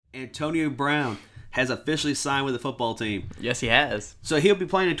Antonio Brown has officially signed with the football team. Yes, he has. So he'll be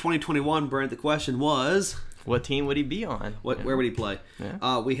playing in 2021, Brent. The question was, what team would he be on? Where would he play?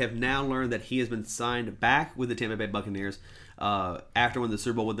 Yeah. We have now learned that he has been signed back with the Tampa Bay Buccaneers. After winning the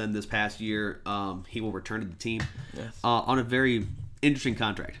Super Bowl with them this past year, he will return to the team on a very interesting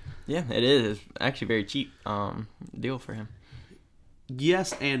contract. Yeah, it is. It's actually a very cheap deal for him.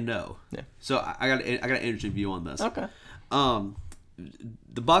 Yes and no. Yeah. So I got an interesting view on this. Okay.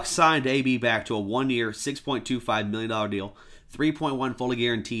 The Bucs signed AB back to a 1-year, $6.25 million deal, 3.1 fully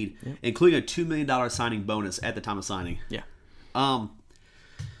guaranteed, including a $2 million signing bonus at the time of signing. Yeah.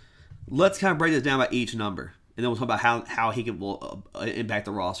 Let's kind of break this down by each number, and then we'll talk about how he will impact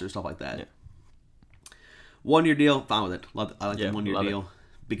the roster and stuff like that. Yeah. 1-year deal, fine with it. I like the 1-year deal it.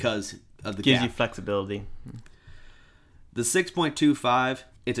 because of the Gives cap. you flexibility. The 6.25,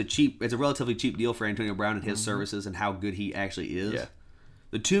 it's a relatively cheap deal for Antonio Brown and his services and how good he actually is. Yeah.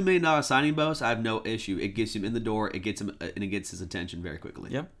 The $2 million signing bonus, I have no issue. It gets him in the door. It gets him and it gets his attention very quickly.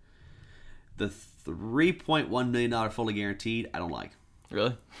 Yep. The $3.1 million fully guaranteed, I don't like.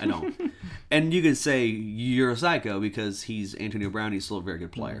 Really? I don't. And you can say you're a psycho because he's Antonio Brown. He's still a very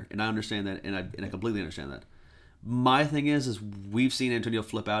good player, and I understand that, and I completely understand that. My thing is we've seen Antonio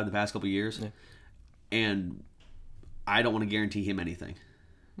flip out in the past couple of years, and I don't want to guarantee him anything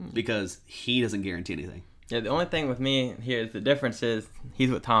because he doesn't guarantee anything. Yeah, the only thing with me here is the difference is he's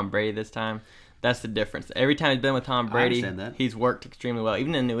with Tom Brady this time. That's the difference. Every time he's been with Tom Brady, he's worked extremely well.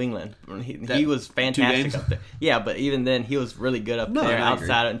 Even in New England, he was fantastic up there. Yeah, but even then, he was really good up there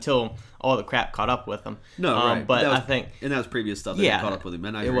outside until all the crap caught up with him. No, right. But I think... And that was previous stuff that caught up with him.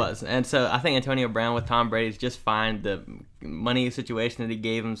 And I agree. It was. And so I think Antonio Brown with Tom Brady is just fine. The money situation that he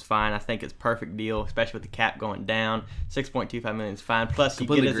gave him is fine. I think it's a perfect deal, especially with the cap going down. $6.25 million is fine. Plus, you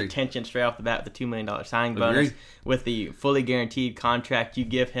get his attention straight off the bat with the $2 million signing bonus. With the fully guaranteed contract, you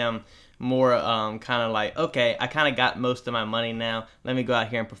give him more kind of like, okay, I kind of got most of my money now. Let me go out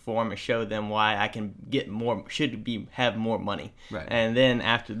here and perform and show them why I can get more, have more money. Right. And then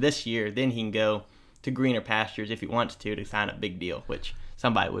after this year, then he can go to greener pastures if he wants to sign a big deal, which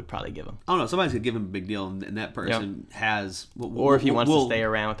somebody would probably give him. I don't know. Somebody's going to give him a big deal, and that person has... Or if he wants to stay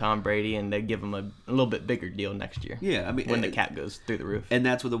around with Tom Brady and they give him a little bit bigger deal next year. Yeah, I mean... When the cap goes through the roof. And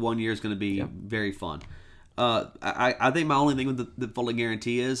that's what the 1 year is going to be very fun. I think my only thing with the fully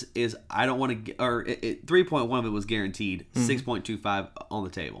guarantee is I don't want to... Or 3.1 of it was guaranteed. 6.25 on the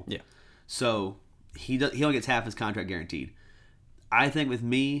table. Yeah. So he only gets half his contract guaranteed. I think with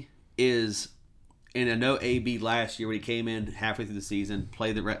me is... And I know AB last year when he came in halfway through the season,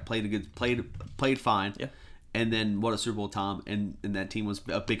 played fine, and then what a Super Bowl Tom, and that team was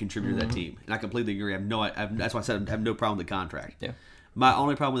a big contributor to that team, and I completely agree. That's why I said I have no problem with the contract. Yeah. My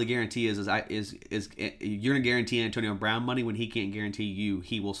only problem with the guarantee is you're gonna guarantee Antonio Brown money when he can't guarantee you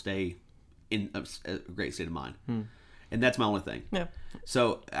he will stay in a great state of mind, and that's my only thing. Yeah.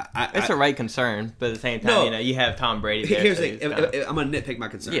 So it's a right concern, but at the same time, you have Tom Brady there. Here's the thing. I'm gonna nitpick my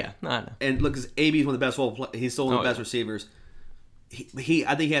concern. Yeah, no, I know. And look, because AB is one of the best he's still one of the best receivers. I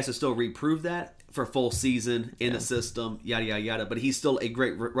think he has to still reprove that for a full season in the system, yada yada yada. But he's still a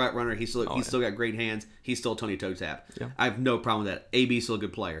great route runner. He's still got great hands. He's still Tony Toe Tap. Yeah. I have no problem with that. AB's still a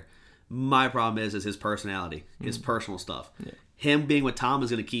good player. My problem is his personality, his personal stuff. Yeah. Him being with Tom is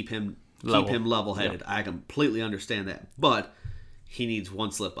going to keep him level headed. Yeah. I completely understand that, but he needs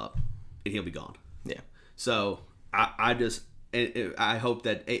one slip up and he'll be gone. Yeah. So I hope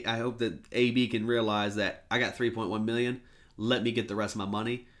that AB can realize that I got $3.1 million. Let me get the rest of my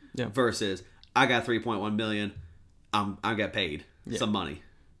money. Yeah. Versus I got $3.1 million. I got paid some money.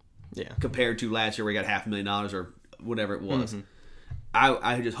 Yeah. Compared to last year where he got $500,000 or whatever it was.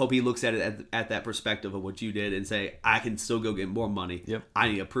 I just hope he looks at it at that perspective of what you did and say I can still go get more money. Yep. I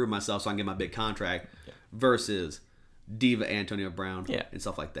need to prove myself so I can get my big contract. Versus Diva Antonio Brown and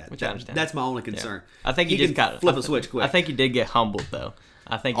stuff like that. Which I understand. That's my only concern. Yeah. I think he just got flip a switch quick. I think he did get humbled though.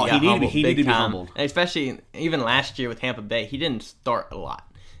 I think he got humbled he big needed to be time. humbled. Especially even last year with Tampa Bay, he didn't start a lot.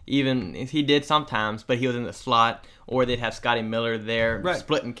 Even he did sometimes, but he was in the slot, or they'd have Scotty Miller there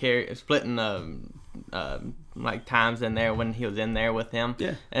splitting like times in there when he was in there with him.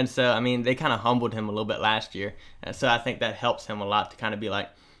 Yeah. And so I mean they kind of humbled him a little bit last year, and so I think that helps him a lot to kind of be like,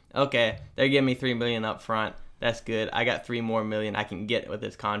 okay, they're giving me $3 million up front. That's good. I got $3 more million I can get with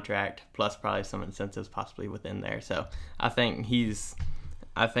this contract, plus probably some incentives possibly within there. So I think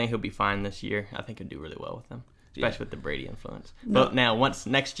he'll be fine this year. I think he'll do really well with them, especially with the Brady influence. No. But now, once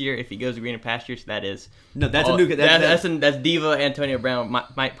next year, if he goes to greener pastures, that's Diva Antonio Brown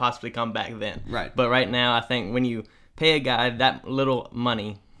might possibly come back then. Right. But right now, I think when you pay a guy that little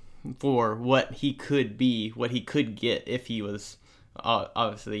money for what he could be, what he could get if he was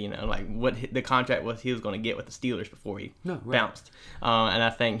obviously, like what the contract was he was going to get with the Steelers before he bounced. And I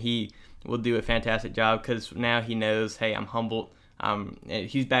think he will do a fantastic job because now he knows, hey, I'm humbled.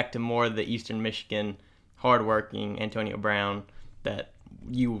 He's back to more of the Eastern Michigan, hardworking Antonio Brown that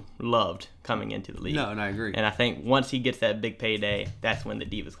you loved coming into the league. No, and I agree. And I think once he gets that big payday, that's when the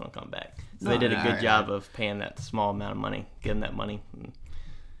diva's going to come back. So they did a good job of paying that small amount of money, getting that money.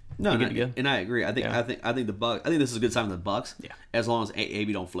 And I agree. I think the Bucs. I think this is a good sign for the Bucs. Yeah. As long as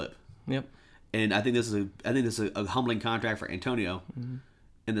AB don't flip. Yep. And I think this is a humbling contract for Antonio,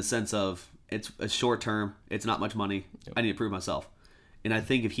 in the sense of it's a short term. It's not much money. Yep. I need to prove myself. And I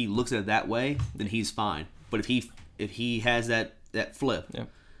think if he looks at it that way, then he's fine. But if he has that flip,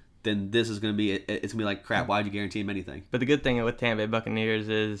 then this is going to be it's going to be like, crap. Why'd you guarantee him anything? But the good thing with Tampa Bay Buccaneers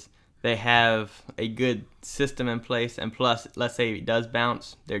is they have a good system in place, and plus, let's say he does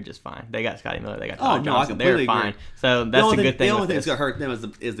bounce, they're just fine. They got Scotty Miller, they got Tyler Johnson, they're fine. Agree. So that's a good thing. The only thing that's gonna hurt them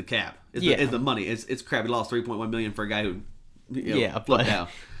is the cap, is the money. It's crap. He lost $3.1 million for a guy who flipped out.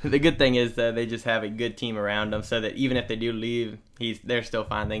 The good thing is that they just have a good team around them, so that even if they do leave, they're still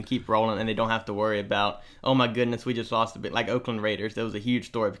fine. They can keep rolling, and they don't have to worry about, oh my goodness, we just lost a bit. Like Oakland Raiders, that was a huge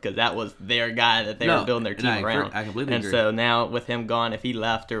story because that was their guy that they were building their team around. I completely agree. And so now with him gone, if he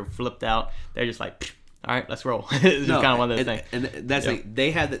left or flipped out, they're just like, all right, let's roll. It's just kind of one of those things. And that's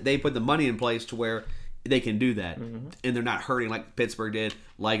they put the money in place to where they can do that, and they're not hurting like Pittsburgh did,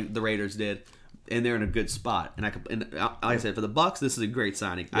 like the Raiders did. And they're in a good spot. And like I said, for the Bucs, this is a great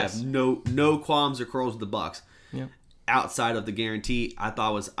signing. Yes. I have no qualms or quarrels with the Bucs. Yep. Outside of the guarantee, I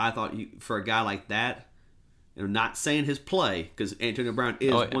thought for a guy like that, not saying his play, because Antonio Brown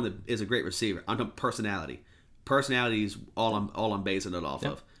is a great receiver. I'm talking personality. Personality is all I'm basing it off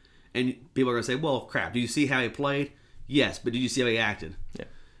of. And people are gonna say, well, crap. Did you see how he played? Yes, but did you see how he acted? Yeah.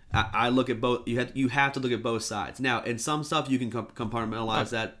 I look at both. You have to look at both sides. Now, in some stuff you can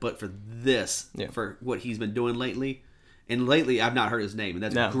compartmentalize that, but for this, for what he's been doing lately, I've not heard his name, and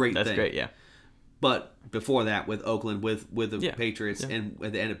that's a great thing. That's great, yeah. But before that, with Oakland, with the Patriots, and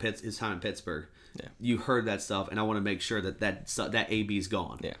at the end of his time in Pittsburgh, you heard that stuff, and I want to make sure that AB's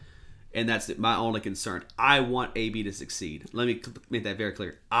gone. Yeah. And that's my only concern. I want AB to succeed. Let me make that very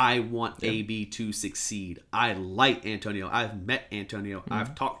clear. I want AB to succeed. I like Antonio. I've met Antonio.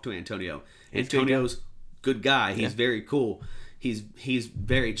 I've talked to Antonio. Antonio's good guy. He's very cool. He's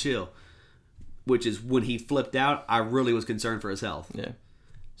very chill. Which is when he flipped out, I really was concerned for his health. Yeah.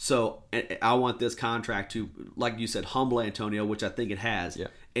 So I want this contract to, like you said, humble Antonio, which I think it has,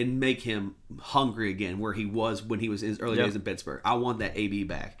 and make him hungry again, where he was when he was in his early days in Pittsburgh. I want that AB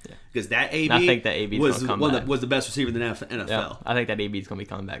back, because that AB, I think that AB was the best receiver in the NFL. Yeah, I think that AB is going to be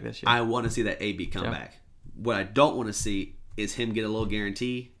coming back this year. I want to see that AB come back. What I don't want to see is him get a little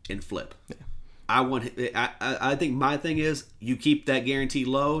guarantee and flip. Yeah. I think my thing is, you keep that guarantee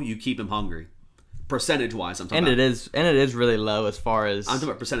low, you keep him hungry. Percentage-wise, I'm talking about. It is really low as far as... I'm talking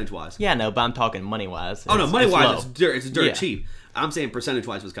about percentage-wise. Yeah, no, but I'm talking money-wise. Oh, no, money-wise, it's dirt cheap. I'm saying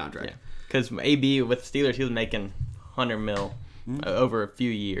percentage-wise with his contract. Yeah, because AB with Steelers, he was making $100 million over a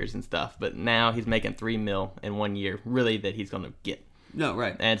few years and stuff, but now he's making $3 million in 1 year, really, that he's going to get. No,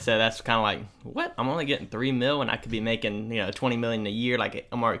 right. And so that's kind of like, what? I'm only getting $3 million, and I could be making $20 million a year like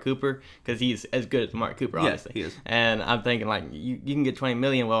Amari Cooper, because he's as good as Amari Cooper, obviously. Yeah, he is. And I'm thinking, like, you can get $20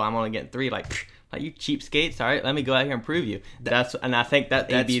 million, well, I'm only getting $3 million, like you cheapskates, all right, let me go out here and prove you. And I think that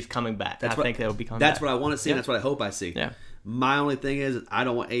AB is coming back. I think they'll be coming back. That's what I want to see, and that's what I hope I see. Yeah. My only thing is, I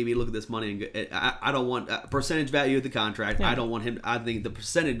don't want AB to look at this money and I don't want percentage value of the contract. Yeah. I don't want him. I think the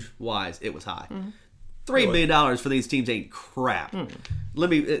percentage-wise, it was high. Mm-hmm. $3 million for these teams ain't crap.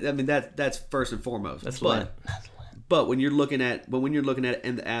 That's first and foremost. That's lit. But when you're looking at it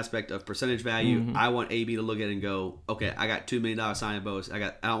in the aspect of percentage value, I want AB to look at it and go, okay, I got $2 million signing bonus. I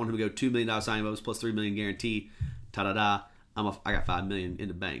don't want him to go $2 million signing bonus plus $3 million guarantee. Ta da da. I got $5 million in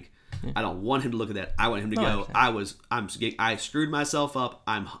the bank. Yeah. I don't want him to look at that. I want him to go, I screwed myself up.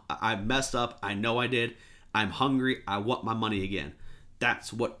 I messed up. I know I did. I'm hungry. I want my money again.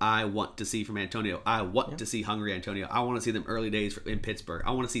 That's what I want to see from Antonio. I want to see hungry Antonio. I want to see them early days in Pittsburgh.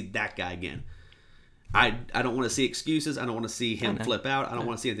 I want to see that guy again. I don't want to see excuses. I don't want to see him flip out. I don't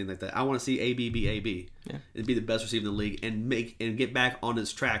want to see anything like that. I want to see AB be AB and be the best receiver in the league and get back on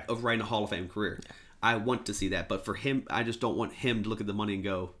his track of writing a Hall of Fame career. Yeah. I want to see that, but for him, I just don't want him to look at the money and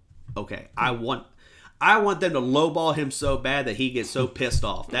go, okay, I want them to lowball him so bad that he gets so pissed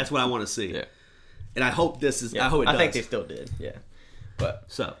off. That's what I want to see. Yeah. And I hope this is. Yeah. I hope it does. I think they still did. Yeah. But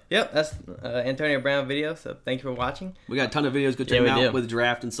that's Antonio Brown video. So thank you for watching. We got a ton of videos. Go check them out with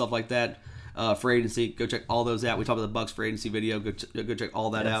draft and stuff like that. For agency, go check all those out. We talked about the Bucs for agency video. Go check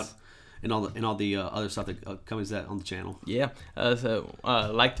all that out. and all the other stuff that comes that on the channel. Yeah. So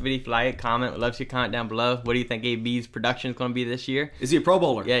like the video if you like it, comment. We'd love to see your comment down below. What do you think AB's production is going to be this year? Is he a Pro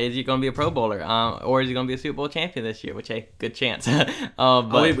Bowler? Yeah, is he going to be a Pro Bowler? Or is he going to be a Super Bowl champion this year? Which, hey, good chance.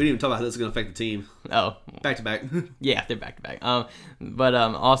 But we didn't even talk about how this is going to affect the team. Oh. Back to back. Yeah, they're back to back. But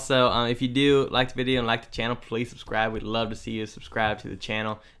also, if you do like the video and like the channel, please subscribe. We'd love to see you subscribe to the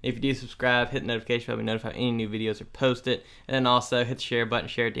channel. If you do subscribe, hit the notification bell to be notified when any new videos are posted. And then also hit the share button,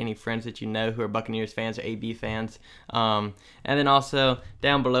 share it to any friends that you know who are Buccaneers fans or AB fans. And then also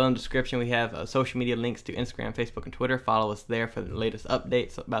down below in the description, we have social media links to Instagram, Facebook, and Twitter. Follow us there for the latest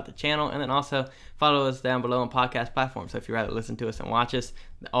updates about the channel. And then also follow us down below on podcast platforms. So if you'd rather listen to us and watch us,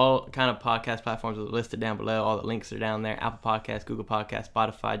 all kind of podcast platforms are listed down below. All the links are down there. Apple Podcasts, Google Podcasts,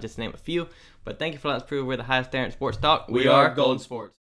 Spotify, just to name a few. But thank you for letting us prove we're the highest standard in sports talk. We are Golden Sports.